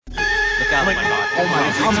Oh my God.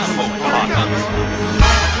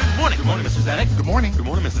 Good morning, Mr. Zanuck. Good morning. Good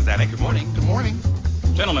morning, Mrs. Zanuck. Good morning. Good morning.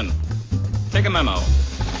 Gentlemen, take a memo.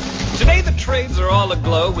 Today the trades are all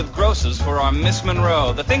aglow with grosses for our Miss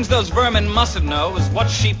Monroe. The things those vermin mustn't know is what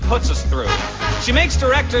she puts us through. She makes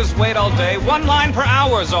directors wait all day. 1 line per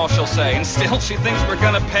hour is all she'll say. And still she thinks we're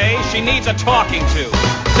gonna pay. She needs a talking to.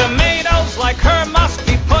 Tomatoes like her must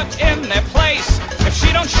be put in their place. If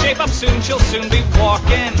she don't shape up soon, she'll soon be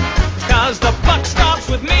walking. Cause the buck stops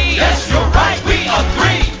with me. Yes, you're right. We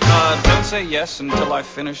agree. Don't say yes until I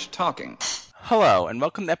finish talking. Hello, and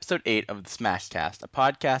welcome to episode 8 of the Smashcast, a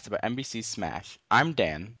podcast about NBC's Smash. I'm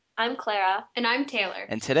Dan. I'm Clara. And I'm Taylor.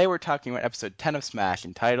 And today we're talking about episode 10 of Smash,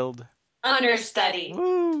 entitled... Understudy.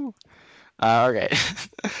 Woo! Okay.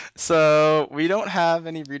 So, we don't have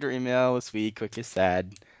any reader email this week, which is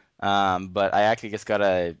sad. But I actually just got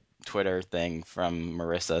a Twitter thing from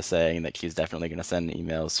Marissa saying that she's definitely going to send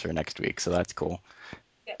emails for next week, so that's cool.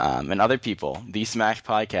 And other people,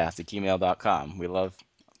 thesmashpodcast@gmail.com. We love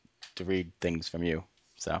to read things from you.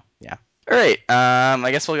 So, yeah. All right.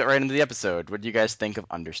 I guess we'll get right into the episode. What do you guys think of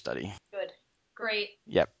Understudy? Good. Great.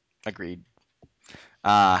 Yep. Agreed.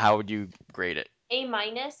 How would you grade it? A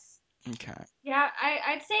minus. Okay. Yeah,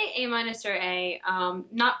 I'd say A minus or A.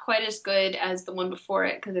 Not quite as good as the one before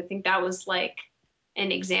it because I think that was like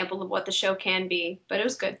an example of what the show can be, but it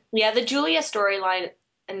was good. Yeah, the Julia storyline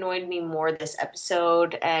annoyed me more this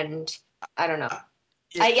episode, and I don't know.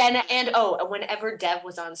 Yeah. Whenever Dev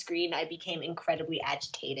was on screen, I became incredibly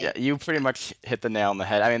agitated. Yeah, you pretty much hit the nail on the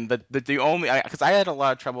head. I mean, the only because I had a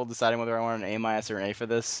lot of trouble deciding whether I wanted an A minus or an A for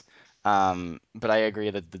this. But I agree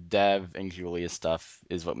that the Dev and Julia stuff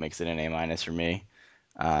is what makes it an A minus for me.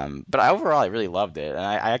 But overall, I really loved it,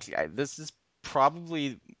 and this is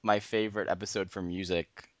probably my favorite episode for music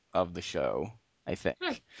of the show. I think.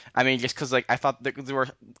 I mean, just because like I thought there were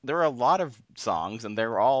a lot of songs, and they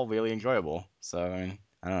were all really enjoyable. So I mean,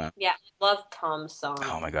 I don't know. Yeah, I love Tom's song.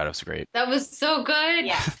 Oh my God, it was great. That was so good.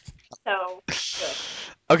 Yeah, so good.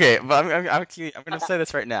 Okay, but I'm gonna say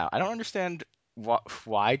this right now. I don't understand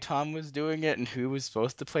why Tom was doing it and who was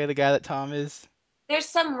supposed to play the guy that Tom is. There's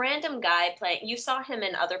some random guy playing. You saw him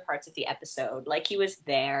in other parts of the episode. Like, he was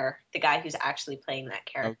there, the guy who's actually playing that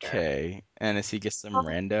character. Okay, and is he just some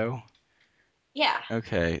rando? Yeah.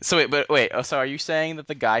 Okay, so wait. So are you saying that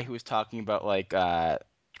the guy who was talking about like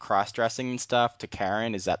cross-dressing and stuff to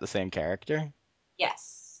Karen, is that the same character?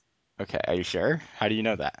 Yes. Okay, are you sure? How do you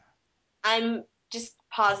know that? I'm just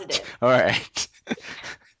positive. All right.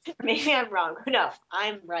 Maybe I'm wrong. No,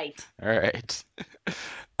 I'm right. All right.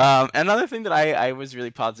 Another thing that I was really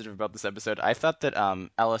positive about this episode, I thought that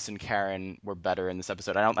Ellis and Karen were better in this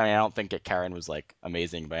episode. I don't think that Karen was like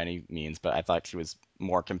amazing by any means, but I thought she was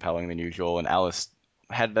more compelling than usual. And Ellis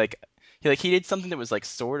had he did something that was like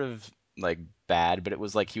sort of like bad, but it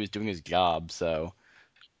was like he was doing his job. So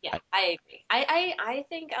Yeah, I agree. I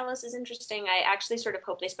think Ellis is interesting. I actually sort of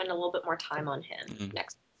hope they spend a little bit more time on him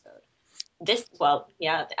next episode. The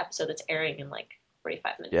episode that's airing in like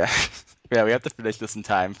 45 minutes. yeah, yeah, we have to finish this in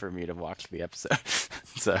time for me to watch the episode.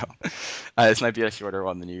 So this might be a shorter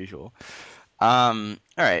one than usual. All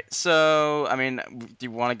right. So, I mean, do you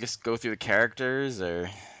want to just go through the characters, or,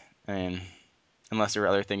 I mean, unless there are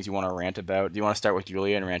other things you want to rant about? Do you want to start with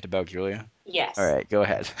Julia and rant about Julia? Yes. All right, go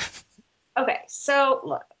ahead. Okay, so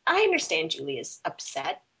look, I understand Julia's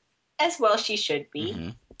upset, as well she should be. Mm-hmm.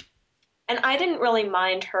 And I didn't really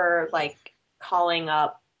mind her, like, calling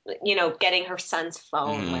up, getting her son's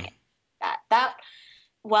phone, like that.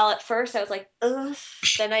 Well, at first I was like, ugh.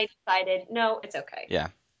 Then I decided, no, it's okay. Yeah.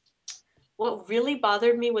 What really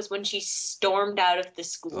bothered me was when she stormed out of the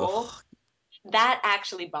school. Ugh. That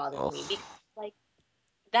actually bothered me because, like,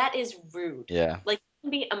 that is rude. Yeah. Like, you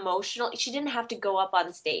can be emotional. She didn't have to go up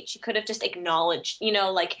on stage. She could have just acknowledged,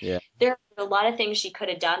 Yeah. there are a lot of things she could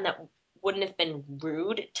have done that wouldn't have been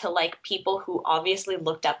rude to, like, people who obviously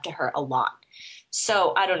looked up to her a lot.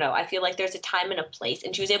 So, I don't know. I feel like there's a time and a place,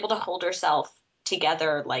 and she was able to hold herself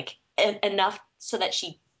together, like, enough so that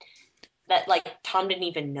like, Tom didn't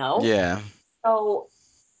even know. Yeah. So,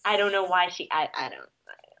 I don't know why I don't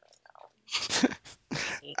know.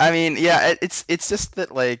 I mean, yeah, it's just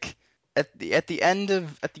that like at the end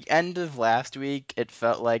of last week, it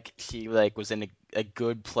felt like she like was in a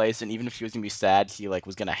good place, and even if she was gonna be sad, she like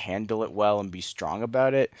was gonna handle it well and be strong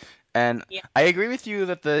about it. And Yeah. I agree with you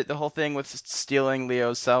that the whole thing with stealing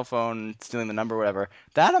Leo's cell phone, stealing the number, whatever,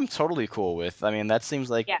 that I'm totally cool with. I mean, that seems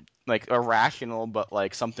like Yeah. like irrational, but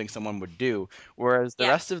like something someone would do. Whereas the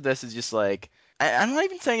Yeah. rest of this is just like I'm not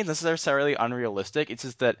even saying it's necessarily unrealistic. It's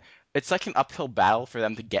just that it's like an uphill battle for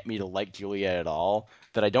them to get me to like Julia at all,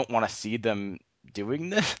 that I don't want to see them doing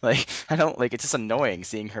this? Like, I don't like. It's just annoying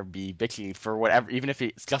seeing her be bitchy for whatever, even if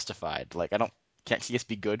it's justified. Like, I don't. Can't she just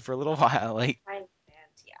be good for a little while? Like, I understand,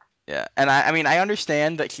 yeah. yeah. And I mean, I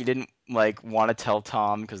understand that she didn't like want to tell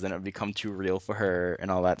Tom because then it would become too real for her and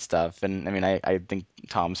all that stuff. And I mean, I think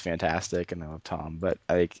Tom's fantastic and I love Tom, but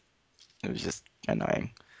like, it was just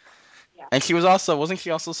annoying. Yeah. And she was also, wasn't she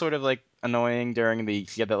also sort of like annoying during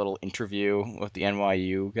she had that little interview with the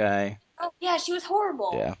NYU guy? Oh, yeah, she was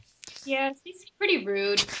horrible. Yeah. Yeah, she's pretty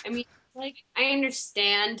rude. I mean, like, I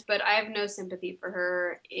understand, but I have no sympathy for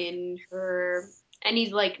her in her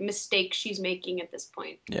any like mistakes she's making at this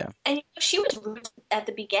point. Yeah. And she was rude at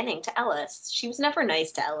the beginning to Ellis. She was never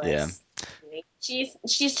nice to Yeah. Ellis.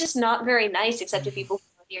 She's just not very nice except to people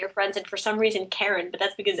who are dear friends, and for some reason Karen, but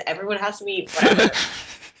that's because everyone has to be whatever.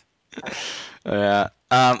 Yeah.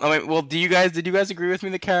 I mean, well, did you guys agree with me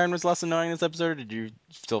that Karen was less annoying this episode, or did you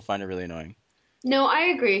still find her really annoying? No, I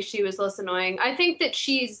agree she was less annoying. I think that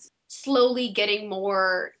she's slowly getting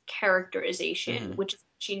more characterization, Hmm. which is what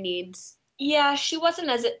she needs. Yeah, she wasn't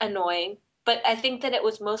as annoying, but I think that it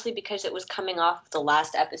was mostly because it was coming off of the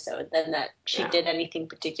last episode than that she Yeah. did anything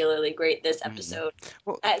particularly great this Hmm. episode.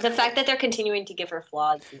 Well, The fact that they're continuing to give her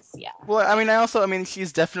flaws is, yeah. well, I mean, I mean,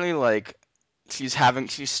 she's definitely like, she's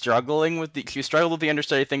struggling with she struggled with the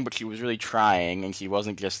understudy thing, but she was really trying, and she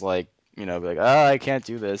wasn't just like, like, oh, I can't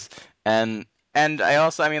do this. And I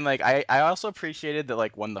also, I mean, like, I also appreciated that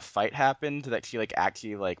like when the fight happened, that she like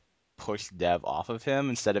actually like pushed Dev off of him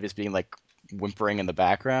instead of just being like whimpering in the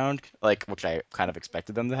background, like which I kind of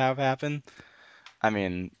expected them to have happen. I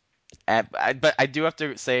mean, but I do have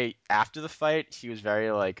to say, after the fight, she was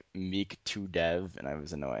very like meek to Dev, and I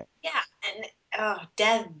was annoyed. Yeah, and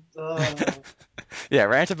Dev. Yeah,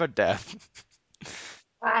 rant about Dev.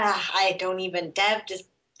 I don't even. Dev just.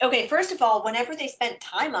 Okay, first of all, whenever they spent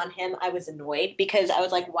time on him, I was annoyed because I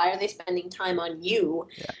was like, why are they spending time on you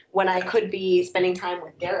Yeah. when I could be spending time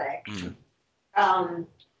with Derek? Mm. Um,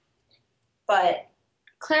 but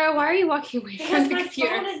Clara, why are you walking away because from the my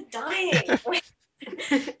computer? phone is dying.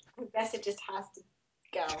 I guess it just has to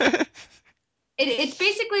go. It's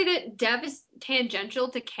basically that Dev is tangential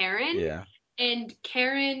to Karen, Yeah. and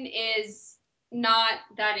Karen is not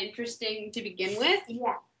that interesting to begin with.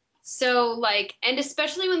 Yeah. So, like, and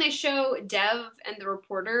especially when they show Dev and the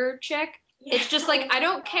reporter chick, it's just like, I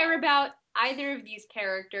don't care about either of these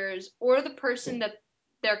characters or the person that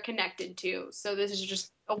they're connected to. So, this is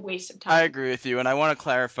just a waste of I time. agree with you, and I want to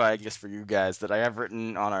clarify just for you guys that I have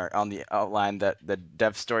written on the outline that the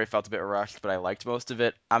Dev story felt a bit rushed, but I liked most of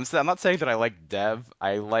it. I'm not saying that I liked Dev.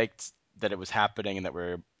 I liked that it was happening and that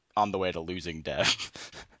we're on the way to losing Dev.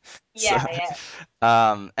 So, Yeah,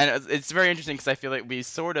 yeah. and it's very interesting because I feel like we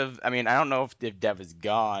sort of, I mean, I don't know if Dev is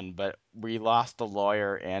gone, but we lost the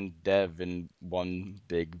lawyer and Dev in one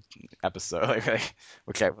big episode,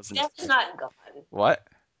 which I wasn't. Dev is not gone. What?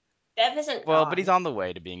 Dev isn't Well, but he's gone. on the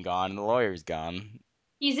way to being gone, and the lawyer's gone.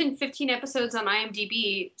 He's in 15 episodes on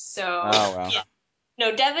IMDb, so Oh well. Yeah.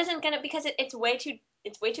 No, Dev isn't gonna because it's way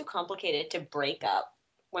too complicated to break up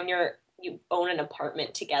when you own an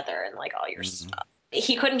apartment together and like all your Mhm. stuff.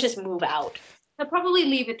 He couldn't just move out. he'll probably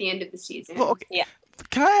leave at the end of the Well, season. okay. Yeah.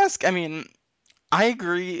 Can I ask? I mean, I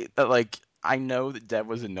agree that like I know that Dev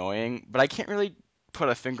was annoying, but I can't really put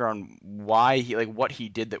a finger on why what he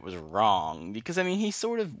did that was wrong. Because I mean, he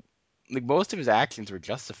sort of like most of his actions were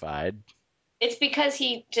justified. It's because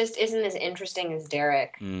he just isn't as interesting as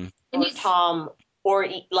Derek Mm. And or Tom or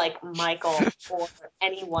like Michael or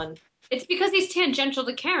anyone. it's because he's tangential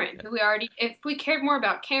to Karen, who we already, if we cared more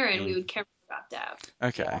about Karen, we Mm. would care more about Dev.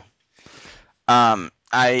 Okay.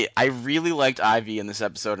 I really liked Ivy in this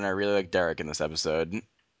episode, and I really liked Derek in this episode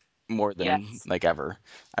more than Yes. like ever.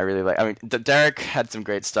 I really like. I mean, Derek had some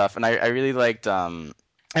great stuff, and I really liked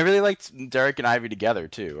Derek and Ivy together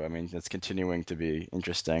too. I mean, it's continuing to be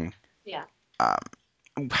interesting. Yeah.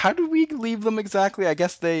 How do we leave them exactly? I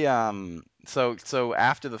guess they so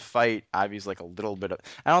after the fight, Ivy's like a little bit of.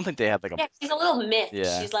 I don't think they had like a Yeah, she's a little miffed.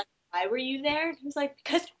 yeah. She's like, "Why were you there?" And he was like,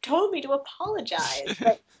 "Because you told me to apologize."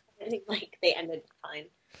 But I think like they ended fine.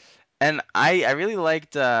 And I really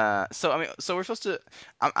liked so I mean so we're supposed to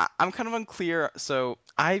I'm kind of unclear. So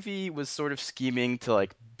Ivy was sort of scheming to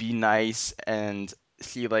like be nice, and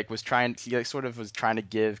she like sort of was trying to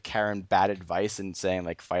give Karen bad advice and saying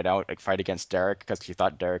like fight against Derek because she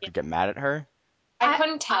thought Derek Yeah. would get mad at her. I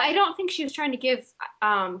couldn't tell. I don't think she was trying to give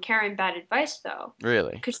Karen bad advice though,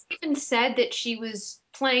 Really? because she even said that she was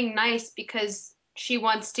playing nice because she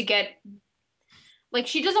wants to get, like,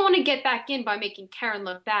 she doesn't want to get back in by making Karen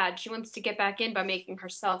look bad. She wants to get back in by making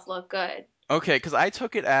herself look good. Okay, because I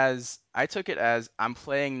took it as I'm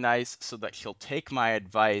playing nice so that she'll take my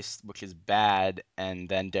advice, which is bad, and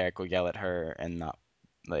then Derek will yell at her and not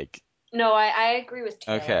like No, I agree with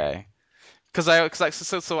Taylor. okay. Because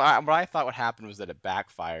what I thought would happen was that it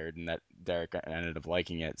backfired and that Derek ended up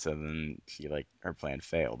liking it, so then she like her plan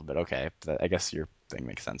failed. But okay, I guess your thing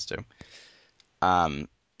makes sense too. Um,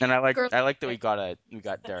 and Girls, I like that we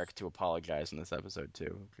got Derek to apologize in this episode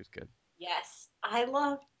too, which was good. Yes, I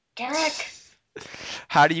love Derek.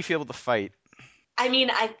 How do you feel about the fight? I mean,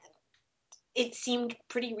 I it seemed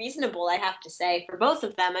pretty reasonable, I have to say, for both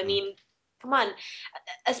of them. I Mm, mean, come on,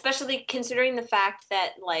 especially considering the fact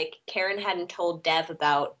that like Karen hadn't told Dev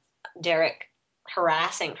about Derek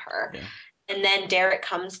harassing her, yeah, and then Derek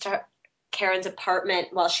comes to Karen's apartment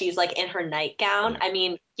while she's like in her nightgown. yeah, I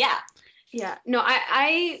mean, yeah, yeah. No,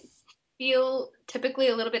 I feel typically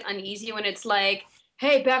a little bit uneasy when it's like,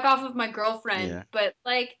 hey, back off of my girlfriend. yeah. But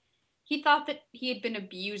like, he thought that he had been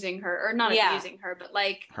abusing her, or not yeah, abusing her, but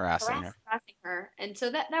like Harassing her. harassing her. And so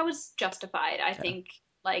that was justified, I Yeah. think,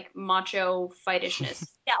 like macho fightishness.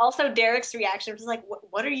 yeah. Also, Derek's reaction was like,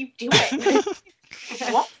 what are you doing?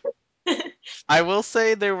 What? I will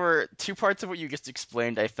say there were two parts of what you just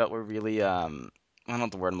explained I felt were really I don't know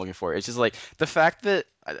what the word I'm looking for. It's just like the fact that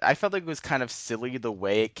I felt like it was kind of silly the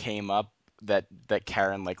way it came up that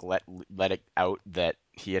Karen like let it out that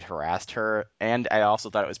he had harassed her, and I also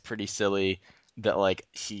thought it was pretty silly that like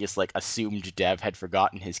she just like assumed Dev had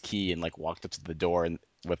forgotten his key and like walked up to the door and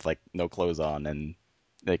with like no clothes on and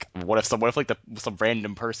like what if like some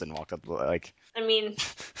random person walked up like I mean,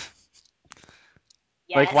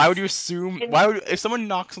 Like, why would yes. you assume? And Why would if someone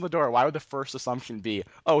knocks on the door? Why would the first assumption be,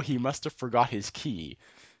 "Oh, he must have forgot his key"?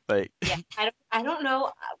 Like, yeah, I don't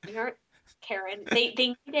know. We aren't Karen.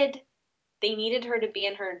 They needed her to be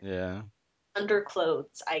in her yeah.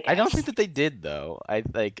 underclothes, I I don't think guess. that they did though. I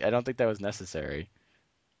don't think that was necessary.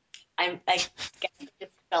 I guess I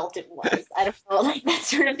just felt it was. I don't know. Like that's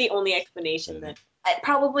sort of the only explanation Yeah. that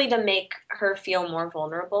probably to make her feel more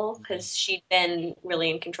vulnerable Mhm. because she'd been really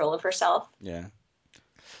in control of herself. Yeah.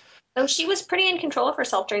 Though she was pretty in control of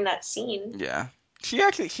herself during that scene. Yeah.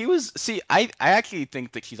 She was. See, I actually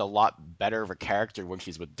think that she's a lot better of a character when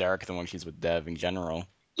she's with Derek than when she's with Dev in general.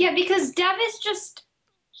 Yeah, because Dev is just,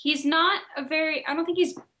 he's not a very, I don't think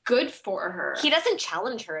he's good for her. He doesn't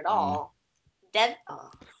challenge her at Mm. all. Dev, oh,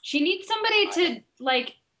 She needs somebody to,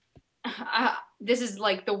 like, this is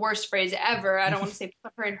like the worst phrase ever. I don't want to say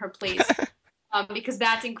put her in her place, because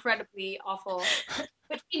that's incredibly awful.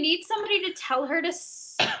 But she needs somebody to tell her to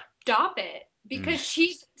stop it Mm. because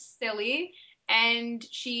she's silly and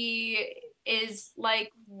she is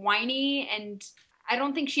like whiny and I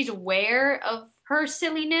don't think she's aware of her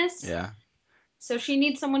silliness. Yeah. So she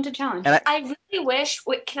needs someone to challenge And I her. I really wish.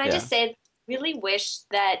 Wait, can I yeah. just say, really wish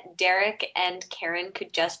that Derek and Karen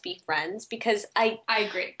could just be friends because I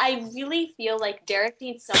agree. I really feel like Derek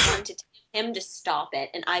needs someone to tell him to stop it,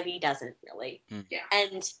 and Ivy doesn't really. Mm.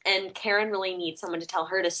 Yeah. And Karen really needs someone to tell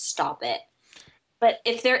her to stop it. But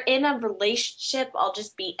if they're in a relationship, I'll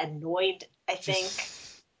just be annoyed, I think,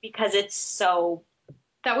 because it's so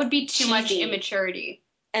That would be too much cheesy. immaturity.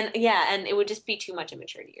 And yeah, and it would just be too much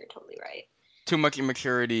immaturity. You're totally right. Too much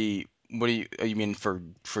immaturity. What do you mean for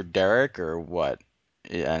Derek or what?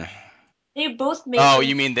 Yeah. They both make Oh, them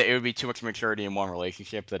you mean that it would be too much maturity in one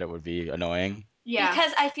relationship that it would be annoying? Yeah.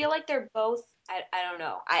 because I feel like they're both I don't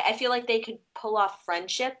know. I feel like they could pull off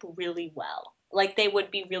friendship really well. Like they would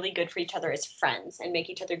be really good for each other as friends and make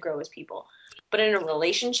each other grow as people. But in a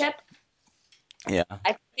relationship, Yeah.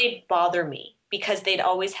 I think they'd bother me because they'd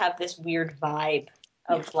always have this weird vibe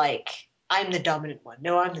of like, I'm the dominant one.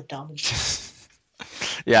 No, I'm the dominant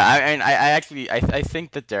Yeah, I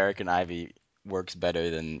think that Derek and Ivy works better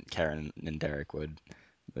than Karen and Derek would.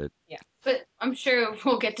 But one. Yeah. But I'm sure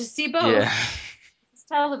we'll get to see both. yeah. It's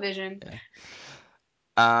television. Yeah.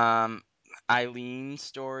 Um, Eileen's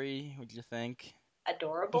story, what do you think?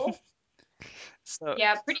 Adorable. So,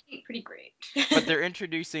 Yeah, pretty great. but they're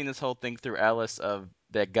introducing this whole thing through Ellis of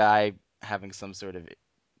that guy having some sort of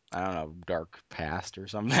I don't know, dark past or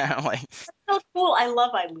something. Like, So cool. I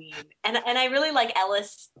love Eileen. And I really like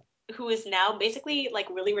Ellis, who is now basically like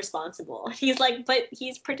really responsible. He's like, but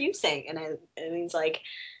he's producing. And he's like,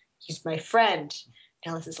 he's my friend.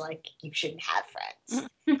 And Ellis is like, you shouldn't have friends.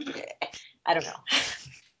 I don't know.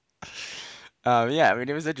 yeah, I mean,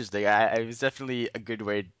 it was interesting. It was definitely a good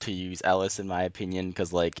way to use Ellis, in my opinion,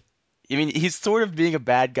 because, like, I mean, he's sort of being a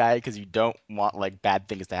bad guy because you don't want, like, bad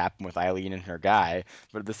things to happen with Eileen and her guy,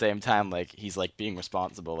 but at the same time, like, he's, like, being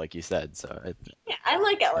responsible, like you said, so, Yeah, I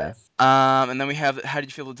like yeah. Ellis. And then we have, how did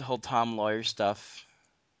you feel with the whole Tom Lawyer stuff?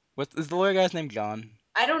 What is the lawyer guy's name? John?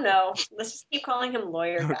 I don't know. Let's just keep calling him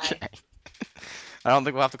lawyer guy. Okay. I don't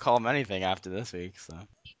think we'll have to call him anything after this week. So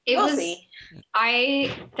It We'll was see.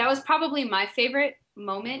 that was probably my favorite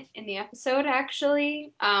moment in the episode,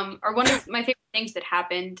 actually. Or one of my favorite things that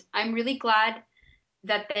happened. I'm really glad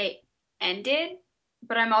that they ended,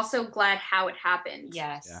 but I'm also glad how it happened.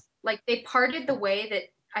 yeah. Yes. Like they parted the way that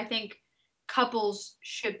I think couples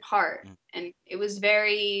should part. Mm. And it was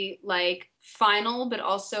very like final, but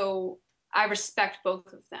also I respect both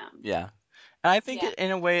of them. Yeah. And I think Yeah.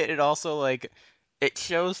 in a way it also like it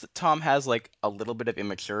shows that Tom has like a little bit of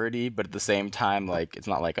immaturity, but at the same time like it's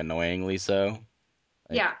not like annoyingly so.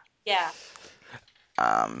 Like Yeah. Yeah.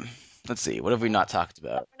 um let's see, what have we not talked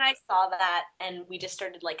about? When I saw that and we just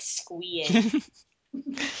started like squeeing.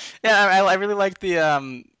 Yeah, I really like the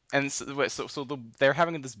and they're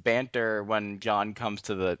having this banter when John comes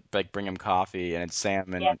to the like bring him coffee and it's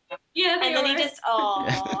Sam Yeah. and Yeah, they And then he were. just, yeah.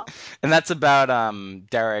 oh, And that's about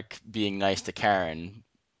Derek being nice to Karen,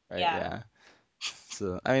 right? yeah. Yeah.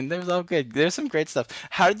 So I mean, there's all good. There's some great stuff.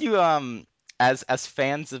 How did you as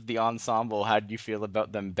fans of the ensemble, how did you feel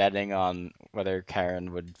about them betting on whether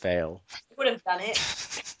Karen would fail? Would have done it.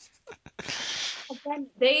 Again,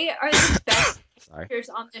 they are the best Sorry. characters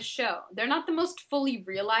on this show. They're not the most fully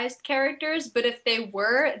realized characters, but if they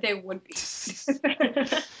were, they would be.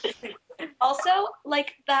 Also,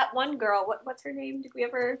 like that one girl, what's her name? Did we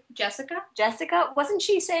ever Jessica? Jessica? Wasn't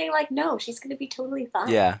she saying like no, she's gonna be totally fine?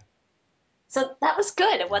 Yeah. So that was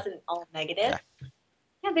good. It Yeah. wasn't all Yeah. negative.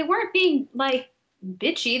 Yeah, they weren't being like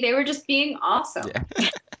bitchy. They were just being awesome. Yeah.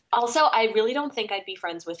 Also, I really don't think I'd be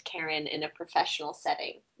friends with Karen in a professional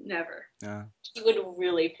setting. Never. Yeah. She would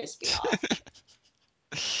really piss me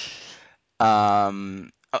off.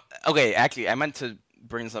 Okay, actually, I meant to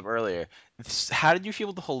bring this up earlier. How did you feel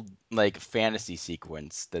with the whole like fantasy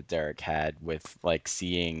sequence that Derek had with like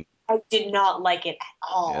seeing? I did not like it at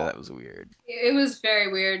Yeah, all. that was weird. It was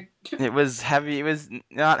very weird. It was heavy. It was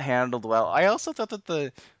not handled well. I also thought that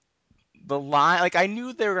the line, like I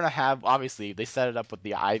knew they were gonna have. Obviously, they set it up with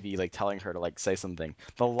the Ivy like telling her to like say something.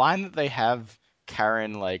 The line that they have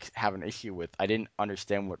Karen like have an issue with, I didn't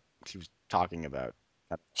understand what she was talking about.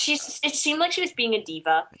 It seemed like she was being a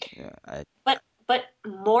diva. Yeah, But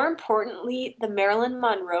more importantly, the Marilyn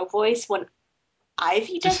Monroe voice when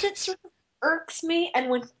Ivy does it sort of irks me, and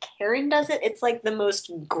when Karen does it, it's like the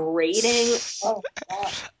most grating. Oh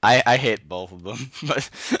God. I hate both of them, but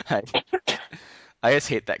I, I just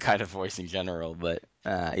hate that kind of voice in general. But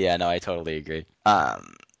yeah, no, I totally agree.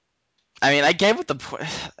 I mean, I gave it the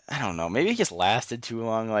I don't know. Maybe it just lasted too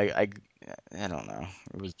long. Like I don't know.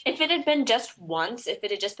 It was If it had been just once, if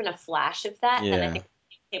it had just been a flash of that, then I yeah. think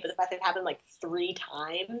okay. But the fact that it happened like 3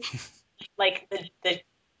 times, like the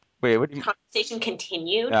Wait, what do you? conversation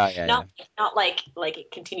continued, Oh yeah, yeah, not like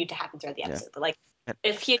it continued to happen throughout the yeah, episode, but like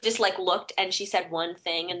if he had just like looked and she said one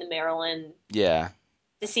thing in the Marilyn yeah.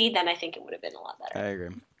 to see, then I think it would have been a lot I better.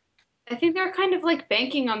 agree. I think they were kind of like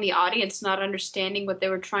banking on the audience not understanding what they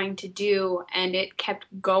were trying to do, and it kept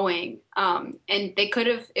going. And it could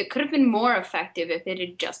have been more effective if it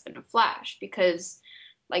had just been a flash, because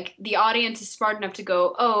like the audience is smart enough to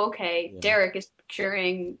go, oh, okay, Yeah. Derek is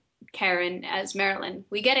picturing Karen as Marilyn.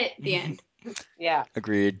 We get it. The end. Yeah.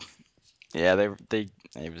 Agreed. Yeah, they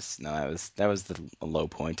it was no, that was the low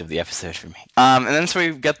point of the episode for me. And then so we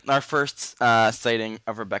get our first sighting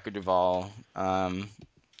of Rebecca Duvall.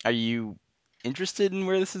 Are you interested in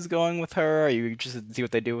where this is going with her? Are you interested to see what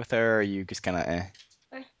they do with her? Or are you just kind of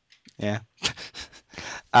Eh. yeah?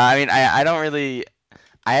 I mean, I don't really.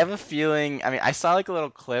 I have a feeling. I mean, I saw like a little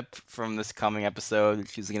clip from this coming episode.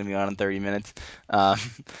 She's gonna be on in 30 minutes, um,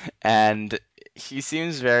 and she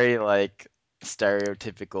seems very like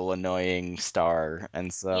stereotypical annoying star,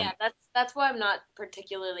 and so Yeah, that's why I'm not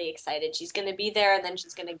particularly excited. She's gonna be there and then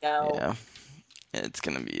she's gonna go. yeah, it's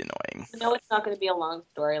gonna be annoying. No, it's not gonna be a long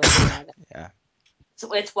storyline either. Yeah,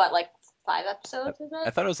 So it's what, like five I, episodes, is I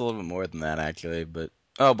it? thought it was a little bit more than that actually, but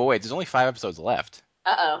oh, but wait, there's only 5 episodes left,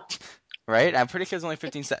 Uh-oh. right? I'm pretty sure there's only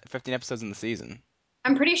 15 episodes in the season.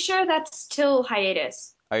 I'm pretty sure that's till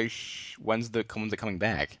hiatus. When's it coming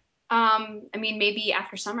back? I mean, maybe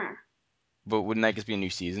after summer. But wouldn't that just be a new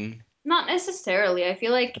season? Not necessarily. I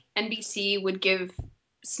feel like NBC would give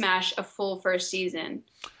Smash a full first season.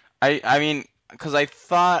 I mean, because I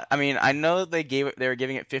thought, I mean, I know that they were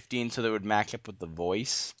giving it 15 so that it would match up with The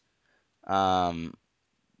Voice. Um,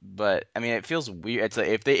 but I mean, it feels weird. It's like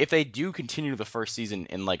if they do continue the first season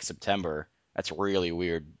in like September, that's really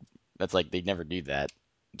weird. That's like they'd never do that.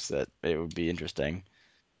 So it would be interesting.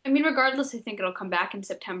 I mean, regardless, I think it'll come back in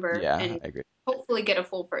September Yeah, and I agree. hopefully get a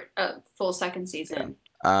full second Yeah. season.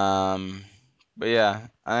 But yeah,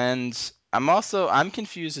 and I'm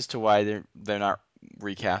confused as to why they're not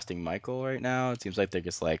recasting Michael right now. It seems like they're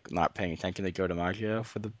just like not paying attention to Joe DiMaggio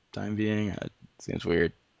for the time being. It seems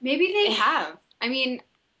weird. Maybe they have. I mean,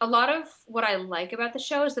 a lot of what I like about the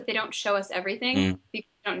show is that they don't show us everything Mm, because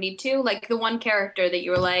they don't need to. Like the one character that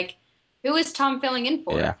you were like, who is Tom filling in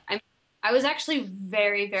for? yeah, I was actually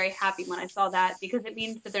very, very happy when I saw that because it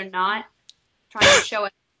means that they're not trying to show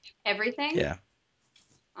us everything. yeah.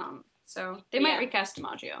 So they might recast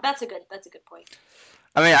DiMaggio. That's a good point.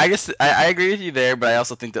 I mean, I guess I agree with you there, but I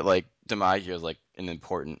also think that like DiMaggio is like an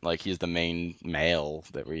important, like he's the main male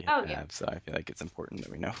that we Oh have, yeah. so I feel like it's important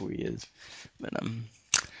that we know who he is. But all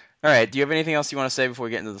right. Do you have anything else you want to say before we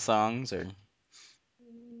get into the songs, or?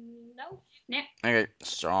 No. Yeah. Okay,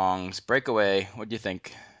 songs. Breakaway. What do you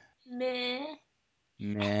think? Meh.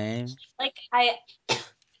 Meh. Like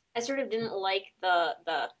I sort of didn't like the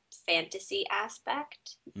fantasy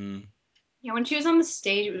aspect. Mm. Yeah, when she was on the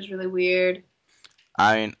stage, it was really weird.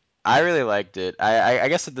 I mean, I really liked it. I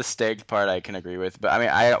guess at the stage part I can agree with, but I mean,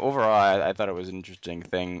 I overall I thought it was an interesting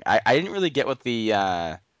thing. I didn't really get what the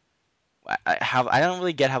I don't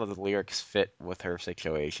really get how the lyrics fit with her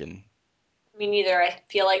situation. Me neither. I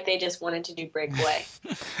feel like they just wanted to do Breakaway.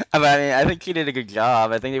 I mean, I think she did a good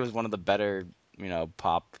job. I think it was one of the better,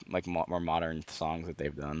 pop like more modern songs that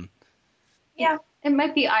they've done. Yeah. It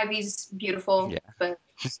might be Ivy's beautiful, Yeah. but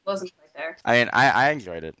it wasn't quite there. I mean, I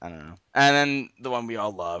enjoyed it. I don't know. And then the one we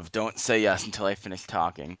all love, Don't Say Yes Until I Finish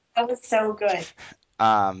Talking. That was so good.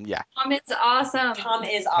 Yeah. Tom is awesome. Tom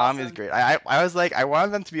is Tom is awesome. great. I was like, I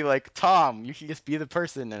wanted them to be like, Tom, you should just be the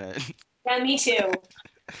person in it. Yeah, me too.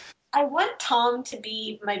 I want Tom to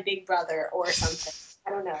be my big brother or something.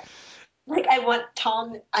 I don't know. Like I want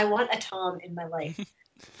a Tom in my life.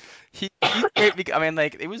 He's great because I mean,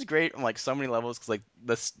 like, it was great on like so many levels because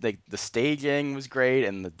the staging was great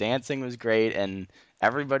and the dancing was great and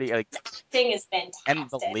everybody like Thing is and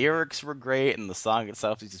the fantastic. lyrics were great and the song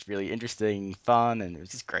itself is just really interesting, fun, and it was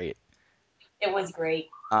just great. It was great.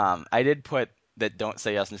 I did put that "Don't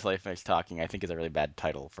Say Yes Until I Finish Talking." I think is a really bad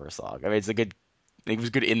title for a song. I mean, it was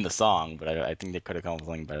good in the song, but I think they could have come up with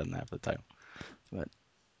something better than that for the title. But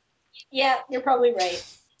Yeah, you're probably right.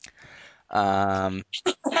 um,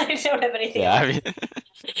 I don't have anything yeah, I else.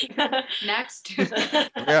 mean, Next.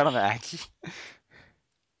 we're out on the act.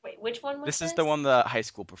 Wait, which one was This is the this? one the high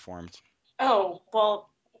school performed. Oh, well,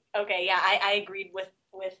 okay, yeah, I agreed with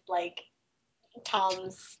like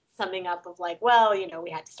Tom's summing up of like, well, we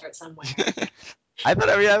had to start somewhere. I thought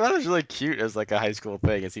it was really cute as like a high school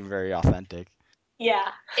thing. It seemed very authentic. Yeah.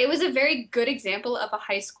 It was a very good example of a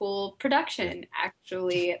high school Yeah. production,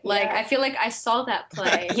 actually. Like, Yeah. I feel like I saw that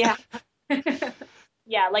play. Yeah.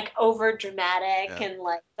 Yeah, like over dramatic Yeah. and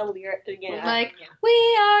like the lyric, Like,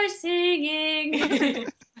 we are singing.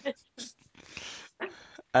 yeah.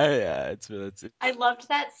 Yeah, it's I loved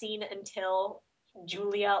that scene until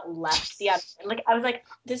Julia left the audition. Like I was like,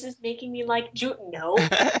 this is making me like no.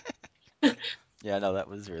 yeah, no, that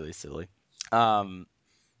was really silly. Um,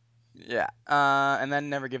 yeah. And then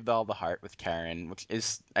Never Give the All the Heart with Karen, which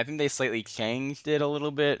is I think they slightly changed it a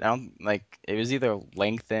little bit. I don't like it was either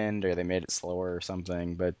lengthened or they made it slower or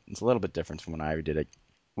something, but it's a little bit different from when I did it.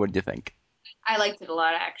 What did you think? I liked it a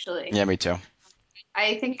lot, actually. Yeah, me too.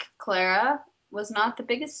 I think Clara was not the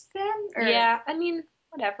biggest fan, or Yeah, I mean,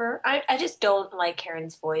 whatever. I just don't like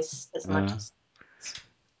Karen's voice as much Uh, as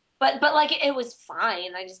but like it was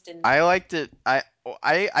fine. I just didn't. I liked it.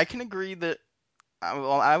 I can agree that.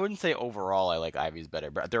 Well, I wouldn't say overall I like Ivy's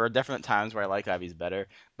better, but there are definite times where I like Ivy's better.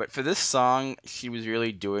 But for this song, she was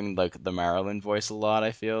really doing like the Marilyn voice a lot,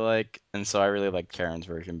 I feel like, and so I really like Karen's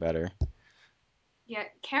version better. yeah,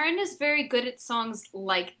 Karen is very good at songs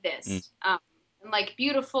like Mm, this, and like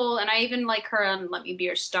beautiful. And I even like her on "Let Me Be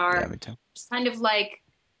Your yeah, Star." me too. Just kind of like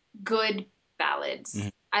good Mhm, ballads.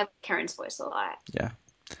 I like Karen's voice a lot. yeah.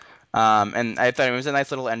 And I thought it was a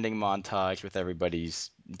nice little ending montage with everybody's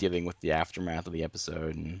dealing with the aftermath of the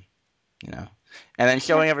episode, and you know, and then Yeah,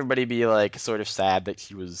 showing everybody be like sort of sad that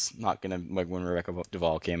she was not gonna like when Rebecca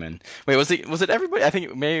Duvall came in. Wait, was it everybody? I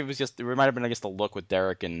think maybe it was just it might have been I guess the look with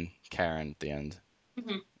Derek and Karen at the end.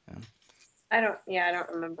 mhm. Yeah. I don't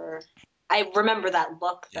remember. I remember that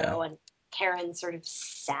look Yeah. though, and Karen sort of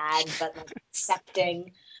sad but like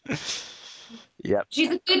accepting. Yep. She's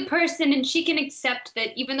a good person, and she can accept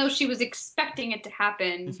that even though she was expecting it to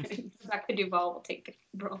happen, Rebecca Duvall will take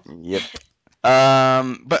the role. Yep.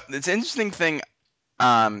 But it's an interesting thing.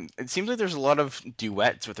 It seems like there's a lot of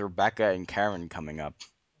duets with Rebecca and Karen coming up.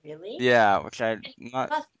 Really? Yeah, which I not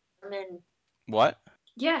Uma Thurman. what?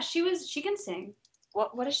 Yeah, she can sing.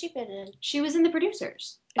 What has she been in? She was in The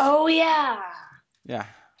Producers. Oh yeah. Yeah,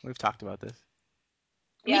 we've talked about this.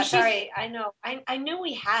 Yeah, mean, sorry. I know. I knew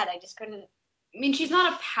we had. I just couldn't. I mean, she's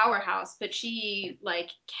not a powerhouse, but she like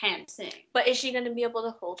can sing. But is she going to be able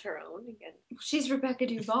to hold her own again? She's Rebecca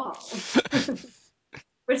Duvall.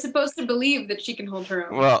 We're supposed to believe that she can hold her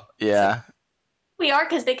own. Well, yeah. We are,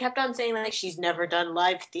 because they kept on saying like she's never done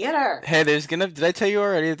live theater. Hey, did I tell you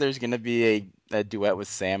already that there's gonna be a duet with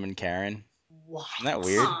Sam and Karen? What? Isn't that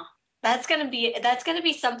weird? Huh. That's gonna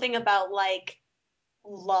be something about like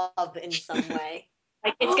love in some way.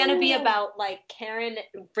 Like it's gonna be about like Karen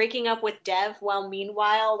breaking up with Dev while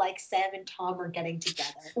meanwhile like Sam and Tom are getting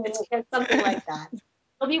together. It's something like that.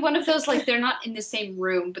 It'll be one of those like they're not in the same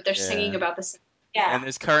room, but they're Yeah. singing about the same. Yeah. And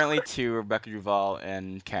there's currently 2 Rebecca Duvall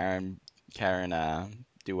and Karen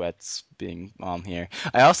duets being on here.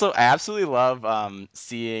 I absolutely love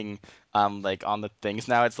seeing like on the things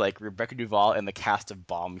now it's like Rebecca Duvall and the cast of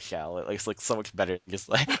Bombshell. It looks like so much better than just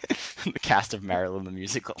like the cast of Marilyn the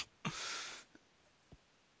musical.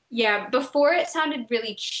 Yeah, before it sounded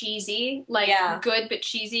really cheesy, like Yeah. good but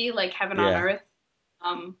cheesy, like Heaven on Yeah. Earth.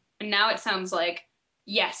 And now it sounds like,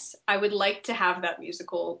 yes, I would like to have that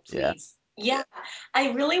musical, Yeah. please. Yeah.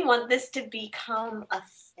 I really want this to become a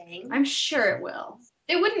thing. I'm sure it will.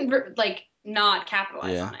 It wouldn't like not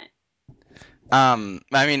capitalize Yeah. on it.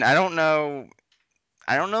 I mean, I don't know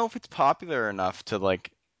if it's popular enough to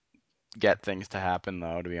like get things to happen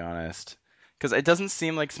though, to be honest. Because it doesn't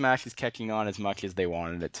seem like Smash is catching on as much as they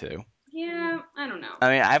wanted it to. Yeah, I don't know.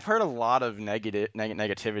 I mean, I've heard a lot of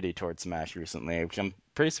negativity towards Smash recently, which I'm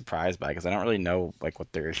pretty surprised by because I don't really know like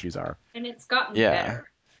what their issues are. And it's gotten Yeah. better.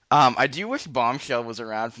 I do wish Bombshell was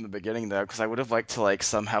around from the beginning though, because I would have liked to like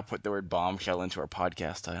somehow put the word Bombshell into our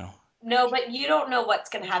podcast title. No, but you don't know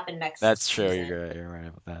what's gonna happen next That's true. season. You're right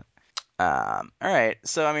about that. All right.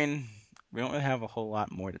 So I mean, we don't really have a whole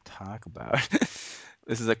lot more to talk about.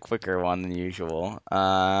 This is a quicker one than usual. You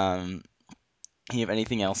have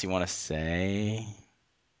anything else you want to say?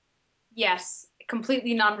 Yes,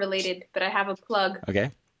 completely non-related, but I have a plug. Okay.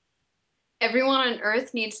 Everyone on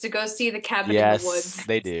Earth needs to go see The Cabin in the Yes, Woods.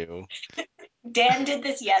 they do. Dan did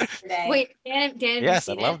this yesterday. Wait, Dan, have you Yes,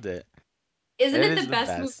 I seen loved it. Isn't It it is the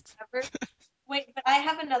best movie best. ever? Wait, but I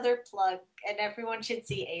have another plug, and everyone should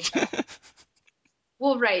see Angel.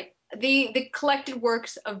 Well, right. The collected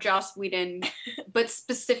works of Joss Whedon, but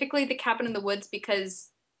specifically The Cabin in the Woods because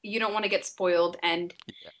you don't want to get spoiled, and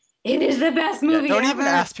it is the best Yeah, movie don't ever. even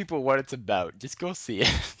ask people what it's about. Just go see it.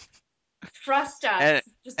 Trust us. And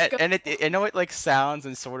Just and, go. and I know it like sounds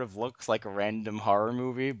and sort of looks like a random horror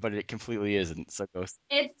movie, but it completely isn't. So go.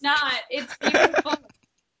 It's not. It's even fun.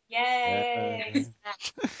 Yay!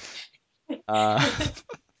 Uh,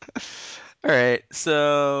 all right.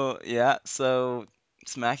 So yeah. So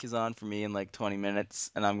Smash is on for me in like 20 minutes,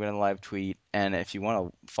 and I'm gonna live tweet. And if you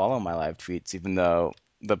want to follow my live tweets, even though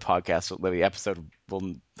the episode will,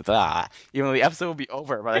 even though the episode will be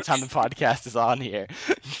over by the time the podcast is on here,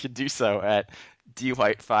 you should do so at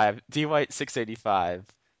dwight685.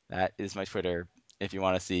 That is my Twitter. If you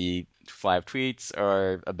want to see live tweets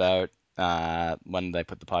or about when I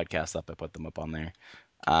put the podcast up, I put them up on there.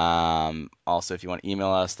 Also, if you want to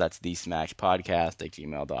email us, that's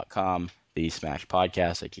thesmashpodcast@gmail.com.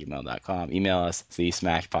 Thesmashpodcast@gmail.com. Email us,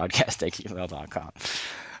 thesmashpodcast@gmail.com.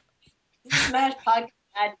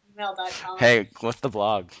 Smashpodcast@gmail.com. Hey, what's the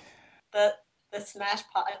blog? The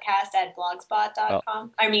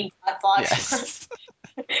smashpodcast@blogspot.com. I mean, blogspot. Yes.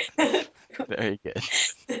 Very good.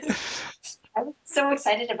 I'm so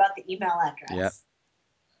excited about the email address. Yep.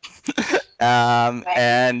 Right.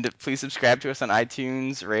 And please subscribe to us on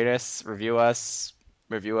iTunes, rate us, review us,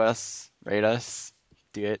 rate us,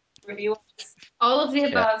 do it. Review. All of the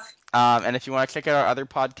above. And if you want to check out our other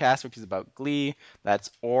podcast, which is about Glee, that's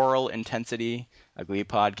Oral Intensity, a Glee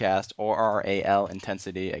podcast, ORAL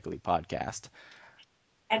Intensity, a Glee podcast.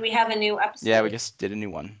 And we have a new episode. Yeah, we just did a new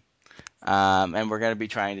one. And we're going to be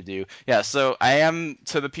trying to do, so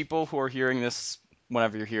to the people who are hearing this,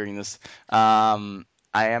 whenever you're hearing this,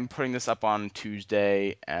 I am putting this up on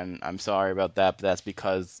Tuesday, and I'm sorry about that, but that's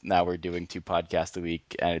because now we're doing 2 podcasts a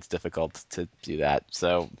week, and it's difficult to do that.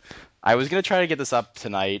 So I was going to try to get this up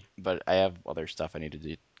tonight, but I have other stuff I need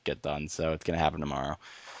to get done, so it's going to happen tomorrow.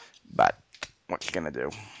 But what you going to do?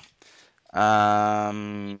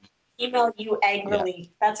 Email you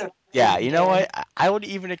angrily. That's what. Yeah, you know what? I would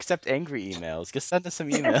even accept angry emails. Just send us some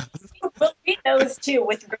emails. We'll read those too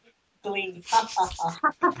with great glee.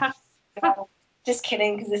 No, just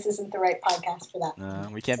kidding, because this isn't the right podcast for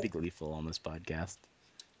that. We can't be gleeful on this podcast.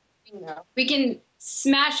 No. We can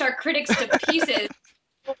smash our critics to pieces.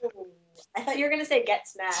 Oh, I thought you were gonna say get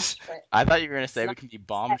smashed, but I thought you were going to say we can be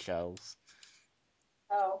bombshells.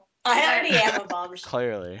 oh, I already am a bombshell.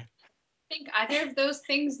 Clearly. think either of those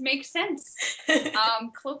things make sense.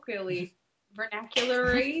 Colloquially,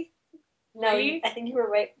 vernacularly, No, I think you were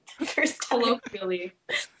right the first time. colloquially.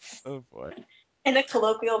 Oh boy. In a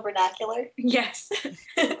colloquial vernacular. Yes.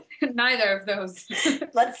 Neither of those.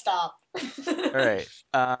 Let's stop. All right.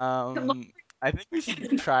 I think we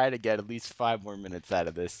should try to get at least 5 more minutes out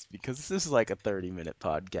of this because this is like a 30-minute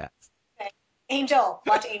podcast. Okay. Angel,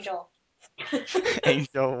 watch Angel.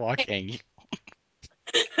 Angel, watch Angel.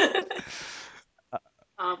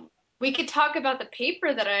 We could talk about the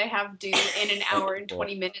paper that I have due in an hour and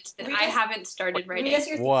 20 minutes that I haven't started writing. Read us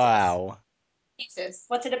your Wow. thesis.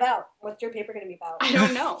 What's it about? What's your paper going to be about? I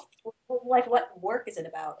don't know. Like, what work is it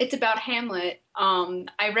about? It's about Hamlet.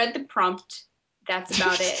 I read the prompt. That's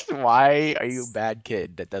about it. Why are you a bad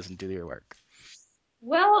kid that doesn't do your work?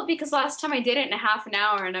 Well, because last time I did it in a half an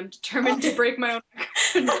hour, and I'm determined to break my own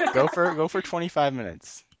record. Go for 25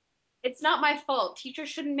 minutes. It's not my fault. Teachers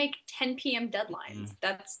shouldn't make 10 p.m. deadlines.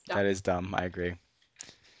 That's dumb. That is dumb. I agree.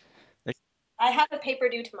 I have a paper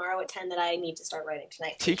due tomorrow at 10 that I need to start writing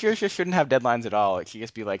tonight. Teachers just shouldn't have deadlines at all. It should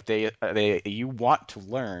just be like you want to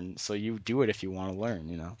learn, so you do it if you want to learn,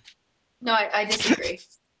 you know. No, I disagree.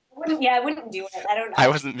 I wouldn't do it. I don't know. I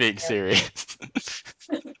wasn't being serious.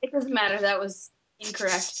 It doesn't matter. That was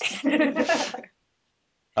incorrect.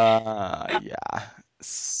 Yeah.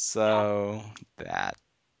 So that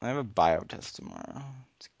I have a bio test tomorrow.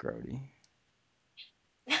 It's grody.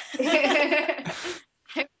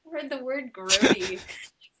 I've heard the word grody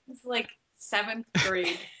since like 7th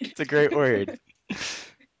grade. It's a great word. I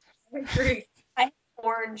agree. I have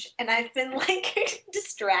orange, and I've been like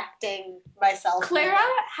distracting myself. Clara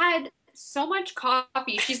had so much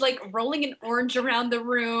coffee. She's like rolling an orange around the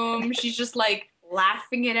room. She's just like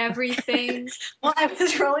laughing at everything. Well, I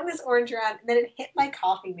was rolling this orange around, and then it hit my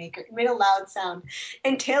coffee maker. It made a loud sound,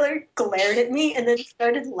 and Taylor glared at me, and then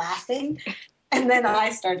started laughing, and then I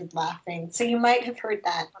started laughing. So you might have heard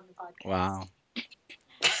that on the podcast. Wow.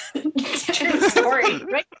 True story.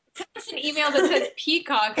 Right? Send us an email that says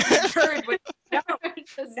peacock bird. No,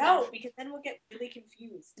 because then we'll get really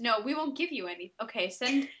confused. No, we won't give you any. Okay,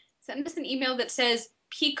 send us an email that says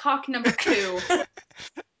peacock number 2.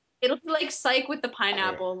 It'll be like Psych with the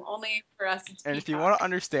pineapple, only for us it's And peacock. if you want to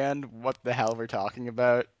understand what the hell we're talking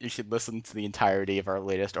about, you should listen to the entirety of our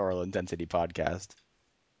latest Oral Intensity podcast.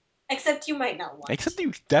 Except you might not want to. Except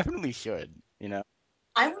you definitely should, you know.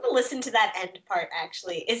 I want to listen to that end part,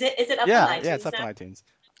 actually. Is it up on iTunes? Yeah, it's up now? on iTunes.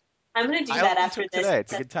 I'm going to do I that listened after to it this. today.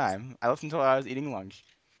 It's a good time. I listened until I was eating lunch.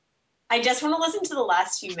 I just want to listen to the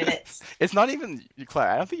last few minutes. It's not even, Claire,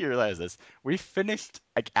 I don't think you realize this. We finished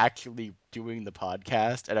like actually doing the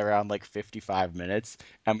podcast at around like 55 minutes,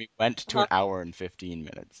 and we went to an hour and 15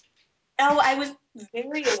 minutes. Oh, I was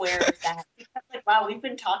very aware of that. Because, like, wow, we've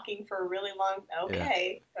been talking for a really long.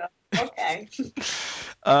 Okay, okay.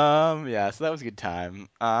 Yeah, so that was a good time.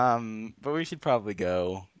 But we should probably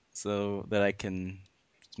go so that I can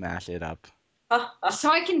smash it up. So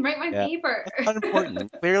I can write my paper. That's not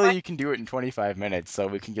important. Clearly, you can do it in 25 minutes, so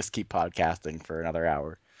we can just keep podcasting for another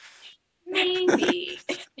hour. Maybe.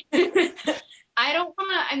 I don't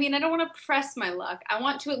want to press my luck. I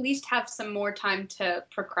want to at least have some more time to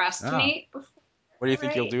procrastinate before. What do you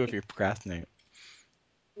think you'll do if you procrastinate?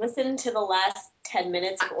 Listen to the last 10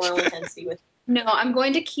 minutes of Oral Intensity with. No, I'm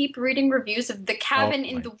going to keep reading reviews of The Cabin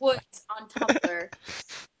in the Woods on Tumblr.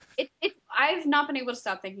 I've not been able to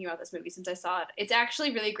stop thinking about this movie since I saw it. It's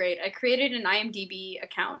actually really great. I created an IMDb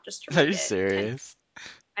account just to read it. Are you serious?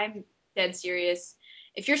 I'm dead serious.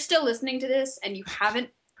 If you're still listening to this and you haven't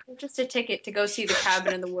purchased a ticket to go see The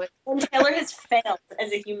Cabin in the Woods, And Taylor has failed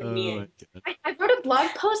as a human being. I wrote a blog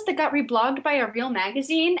post that got reblogged by a real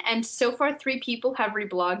magazine, and so far 3 people have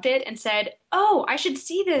reblogged it and said, "Oh, I should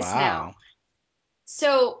see this now."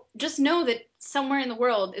 So just know that somewhere in the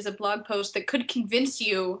world is a blog post that could convince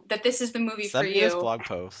you that this is the movie for you. Send me this blog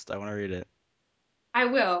post. I want to read it. I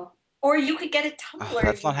will. Or you could get a Tumblr. Oh,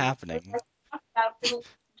 that's not happening. Like I talked about for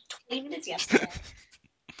 20 minutes yesterday.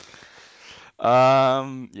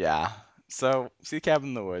 Yeah. So, see the Cabin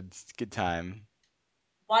in the Woods. It's a good time.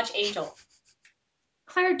 Watch Angel.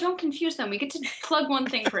 Claire, don't confuse them. We get to plug one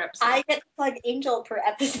thing per episode. I get to plug Angel per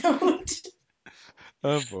episode.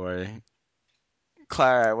 Oh boy.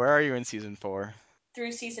 Clara, where are you in season 4? Through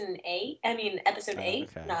episode 8,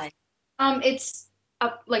 okay. 9. It's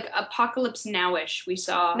like Apocalypse Now-ish we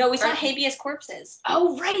saw. No, we saw Habeas Corpses.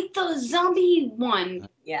 Oh, right, the zombie one.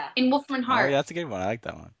 Yeah. In Wolfram Heart. Oh, yeah, that's a good one. I like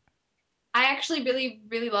that one. I actually really,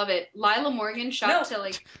 really love it. Lila Morgan shot to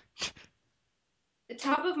like the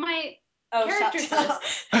top of my characters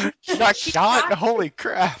list. She got shot? Holy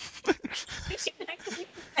crap. I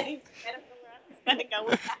don't know where I was gonna go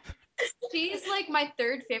with that. my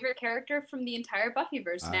third favorite character from the entire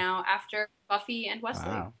Buffyverse now, after Buffy and Wesley.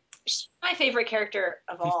 Wow. She's my favorite character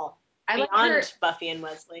of all. I like beyond her. Buffy and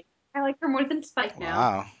Wesley. I like her more than Spike now.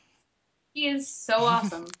 Wow. She is so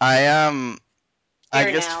awesome. I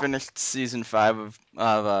Here just now. finished season 5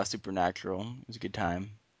 of Supernatural. It was a good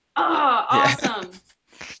time. Oh, Yeah. awesome.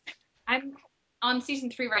 I'm on season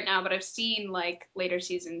 3 right now, but I've seen like later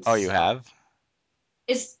seasons. Oh, you have?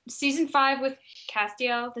 Is season 5 with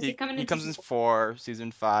Castiel? Does he come in? He comes in season 4.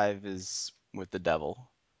 Season 5 is with the devil.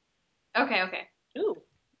 Okay. Ooh.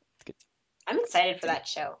 It's good. I'm excited for that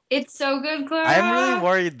show. It's so good, Clara. I'm really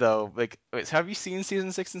worried though. Like, wait, so have you seen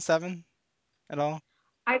season 6 and 7 at all?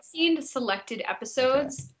 I've seen selected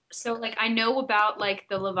episodes, so like I know about like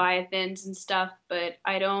the Leviathans and stuff, but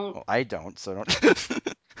I don't. Well, I don't, so don't.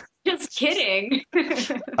 Just kidding.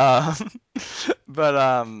 Um,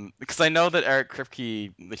 but because I know that Eric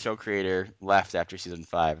Kripke, the show creator, left after season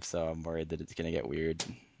 5, so I'm worried that it's gonna get weird.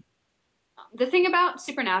 The thing about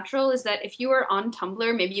Supernatural is that if you are on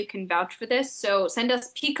Tumblr, maybe you can vouch for this. So send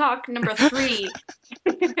us Peacock number 3.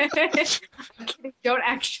 I'm kidding. Don't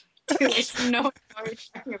actually do it. You know what we're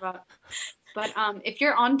talking about. But if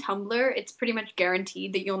you're on Tumblr, it's pretty much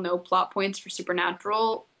guaranteed that you'll know plot points for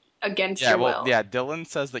Supernatural against Yeah, your well, will. yeah, Dylan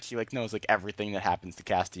says that he like knows like everything that happens to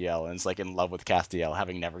Castiel and is like in love with Castiel,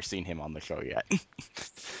 having never seen him on the show yet.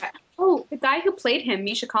 Oh, the guy who played him,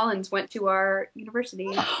 Misha Collins, went to our university.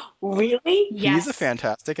 Really? Yes. He's a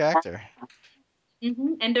fantastic actor.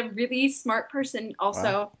 And a really smart person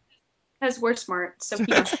also. Because we're smart, so he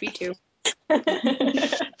must be too.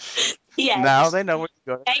 Yes. Now they know where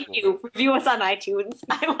you go to Thank school. you. Review us on iTunes.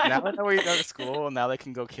 Now they know where you go to school, and now they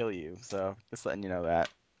can go kill you. So just letting you know that.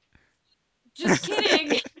 Just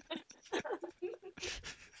kidding.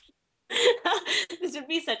 This would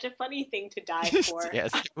be such a funny thing to die for.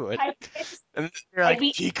 Yes, it would. I- And then you're I'd like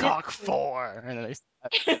be- Peacock 4, and then they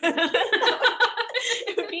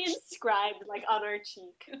It would be inscribed like on our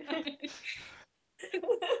cheek.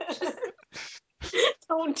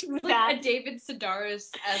 Don't do Like that. a David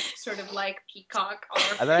Sedaris-esque sort of like peacock on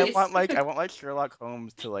our And then face. I want like Sherlock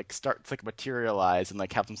Holmes to like start to like materialize and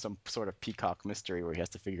like have some sort of peacock mystery where he has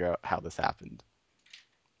to figure out how this happened.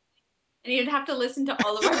 And you'd have to listen to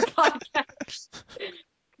all of our podcasts. Can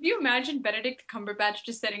you imagine Benedict Cumberbatch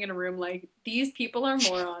just sitting in a room like, these people are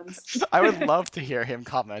morons? I would love to hear him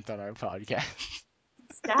comment on our podcast.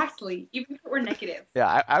 Exactly. Even if it were negative.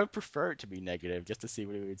 Yeah, I would prefer it to be negative just to see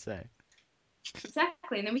what he would say.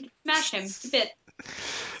 Exactly. And then we can smash him a bit.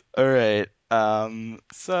 All right.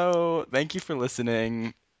 So thank you for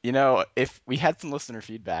listening. You know, if we had some listener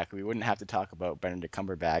feedback, we wouldn't have to talk about Benedict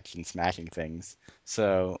Cumberbatch and smashing things.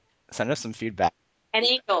 So send us some feedback. An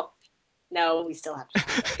angel. No, we still have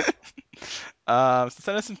to. So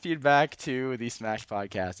send us some feedback to the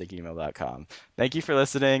smashpodcast@gmail.com. Thank you for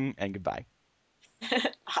listening, and goodbye.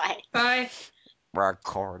 Bye. Bye.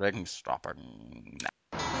 Recording stopping.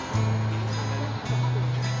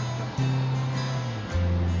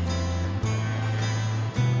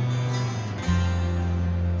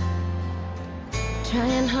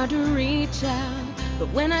 Trying hard to reach out, but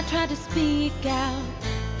when I tried to speak out,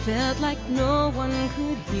 felt like no one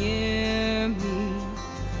could hear me.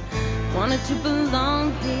 Wanted to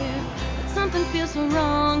belong here, but something feels so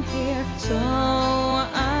wrong here. So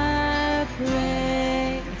I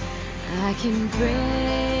pray I can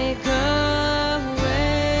break